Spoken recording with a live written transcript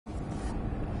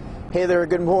Hey there,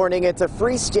 good morning. It's a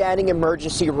freestanding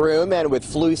emergency room, and with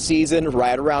flu season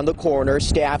right around the corner,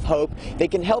 staff hope they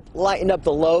can help lighten up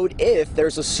the load if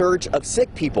there's a surge of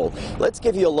sick people. Let's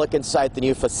give you a look inside the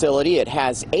new facility. It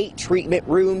has 8 treatment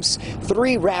rooms,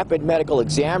 3 rapid medical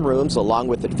exam rooms, along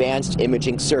with advanced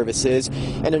imaging services,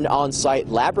 and an on-site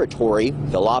laboratory.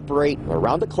 They'll operate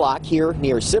around the clock here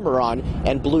near Cimarron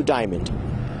and Blue Diamond.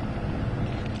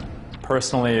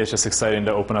 Personally, it's just exciting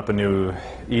to open up a new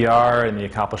ER and the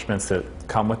accomplishments that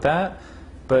come with that.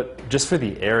 But just for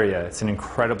the area, it's an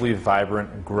incredibly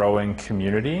vibrant, growing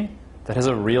community that has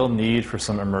a real need for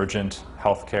some emergent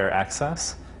healthcare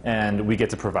access, and we get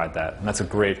to provide that. And that's a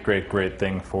great, great, great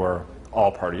thing for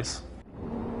all parties.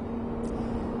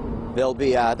 They'll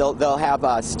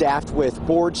have staffed with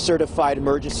board-certified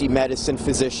emergency medicine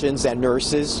physicians and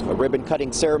nurses. A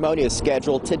ribbon-cutting ceremony is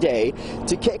scheduled today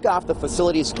to kick off the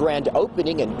facility's grand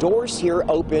opening, and doors here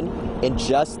open in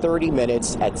just 30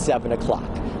 minutes at 7 o'clock.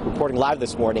 Reporting live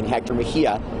this morning, Hector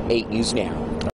Mejia, 8 News Now.